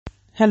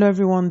Hello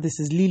everyone, this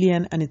is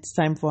Lillian and it's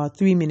time for our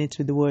 3 minutes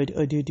with the word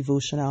audio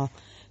devotional.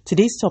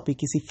 Today's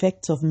topic is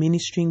effects of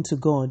ministering to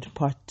God,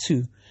 part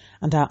 2.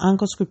 And our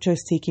anchor scripture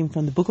is taken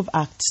from the book of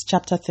Acts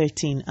chapter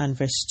 13 and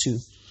verse 2.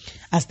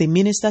 As they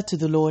ministered to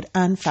the Lord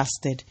and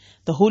fasted,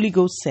 the Holy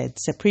Ghost said,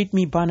 "Separate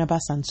me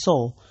Barnabas and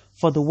Saul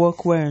for the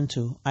work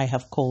whereunto I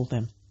have called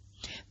them."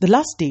 The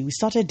last day we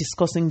started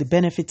discussing the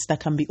benefits that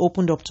can be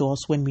opened up to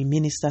us when we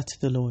minister to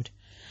the Lord.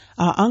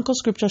 Our anchor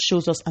scripture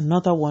shows us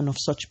another one of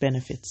such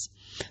benefits.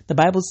 The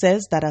Bible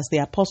says that as the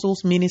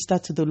apostles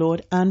ministered to the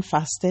Lord and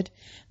fasted,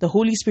 the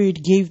Holy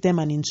Spirit gave them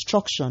an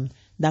instruction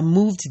that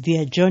moved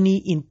their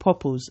journey in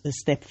purpose a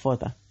step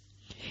further.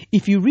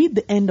 If you read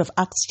the end of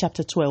Acts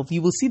chapter 12,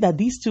 you will see that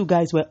these two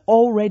guys were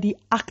already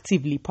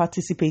actively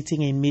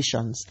participating in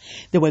missions.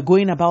 They were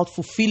going about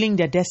fulfilling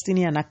their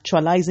destiny and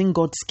actualizing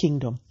God's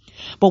kingdom.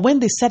 But when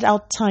they set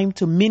out time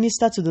to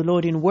minister to the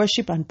Lord in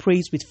worship and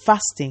praise with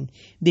fasting,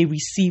 they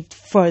received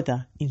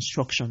further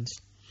instructions.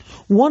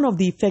 One of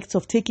the effects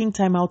of taking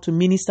time out to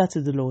minister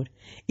to the Lord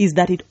is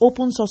that it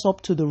opens us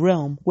up to the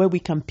realm where we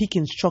can pick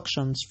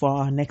instructions for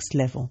our next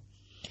level.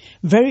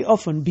 Very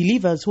often,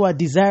 believers who are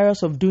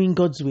desirous of doing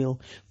God's will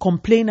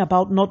complain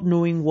about not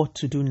knowing what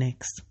to do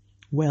next.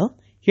 Well,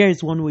 here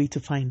is one way to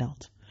find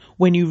out.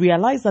 When you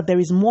realize that there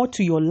is more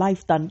to your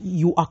life than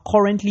you are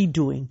currently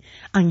doing,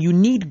 and you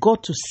need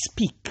God to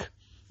speak,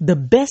 the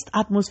best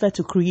atmosphere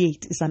to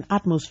create is an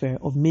atmosphere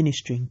of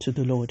ministering to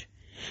the Lord.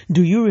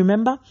 Do you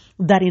remember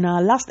that in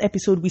our last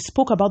episode, we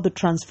spoke about the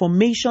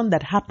transformation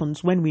that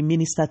happens when we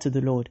minister to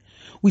the Lord?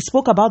 We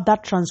spoke about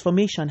that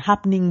transformation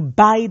happening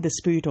by the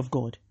Spirit of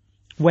God.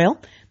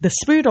 Well, the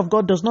Spirit of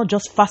God does not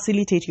just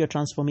facilitate your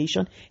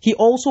transformation. He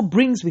also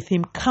brings with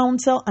him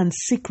counsel and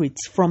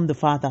secrets from the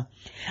Father.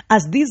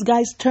 As these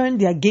guys turned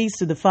their gaze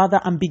to the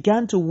Father and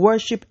began to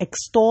worship,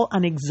 extol,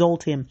 and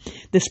exalt him,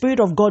 the Spirit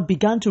of God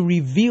began to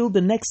reveal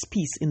the next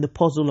piece in the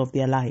puzzle of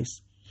their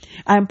lives.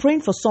 I am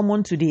praying for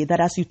someone today that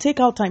as you take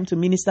out time to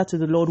minister to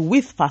the Lord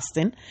with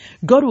fasting,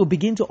 God will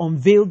begin to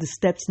unveil the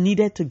steps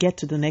needed to get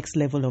to the next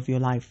level of your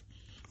life.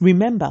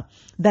 Remember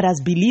that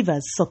as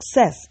believers,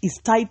 success is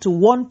tied to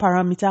one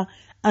parameter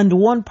and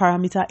one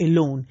parameter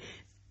alone: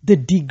 the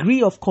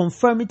degree of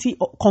conformity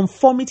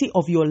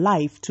of your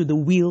life to the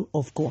will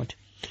of God.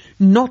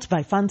 Not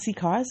by fancy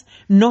cars,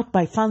 not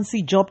by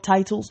fancy job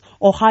titles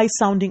or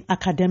high-sounding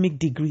academic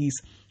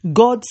degrees.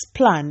 God's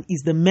plan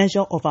is the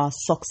measure of our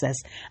success.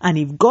 And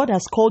if God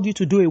has called you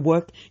to do a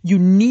work, you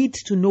need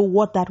to know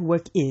what that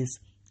work is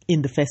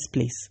in the first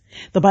place.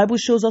 The Bible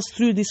shows us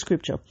through this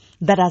scripture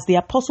that as the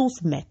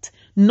apostles met,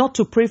 not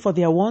to pray for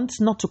their wants,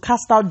 not to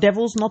cast out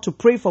devils, not to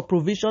pray for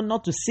provision,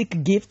 not to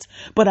seek gifts,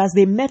 but as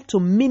they met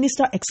to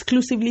minister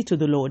exclusively to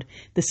the Lord,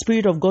 the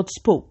Spirit of God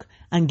spoke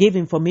and gave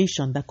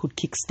information that could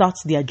kickstart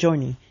their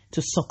journey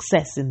to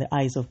success in the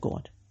eyes of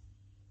God.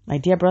 My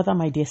dear brother,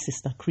 my dear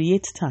sister,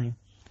 create time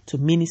to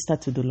minister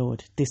to the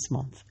Lord this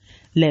month.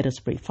 Let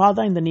us pray.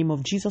 Father, in the name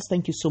of Jesus,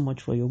 thank you so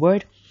much for your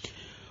word.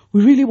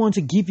 We really want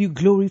to give you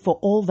glory for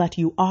all that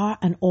you are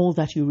and all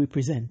that you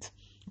represent.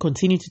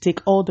 Continue to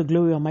take all the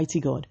glory, Almighty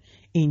God.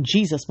 In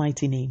Jesus'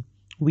 mighty name,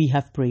 we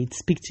have prayed.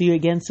 Speak to you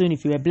again soon.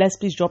 If you are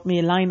blessed, please drop me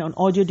a line on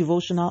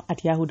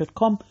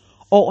audiodevotional@yahoo.com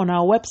or on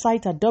our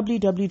website at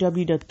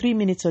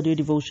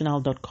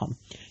www.3minutesaudiodevotional.com.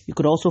 You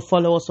could also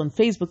follow us on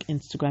Facebook,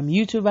 Instagram,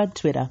 YouTube, and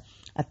Twitter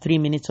at 3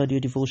 Minutes Audio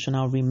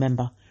Devotional.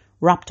 Remember,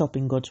 wrapped up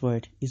in God's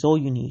word is all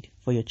you need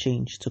for your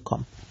change to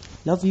come.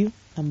 Love you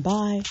and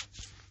bye.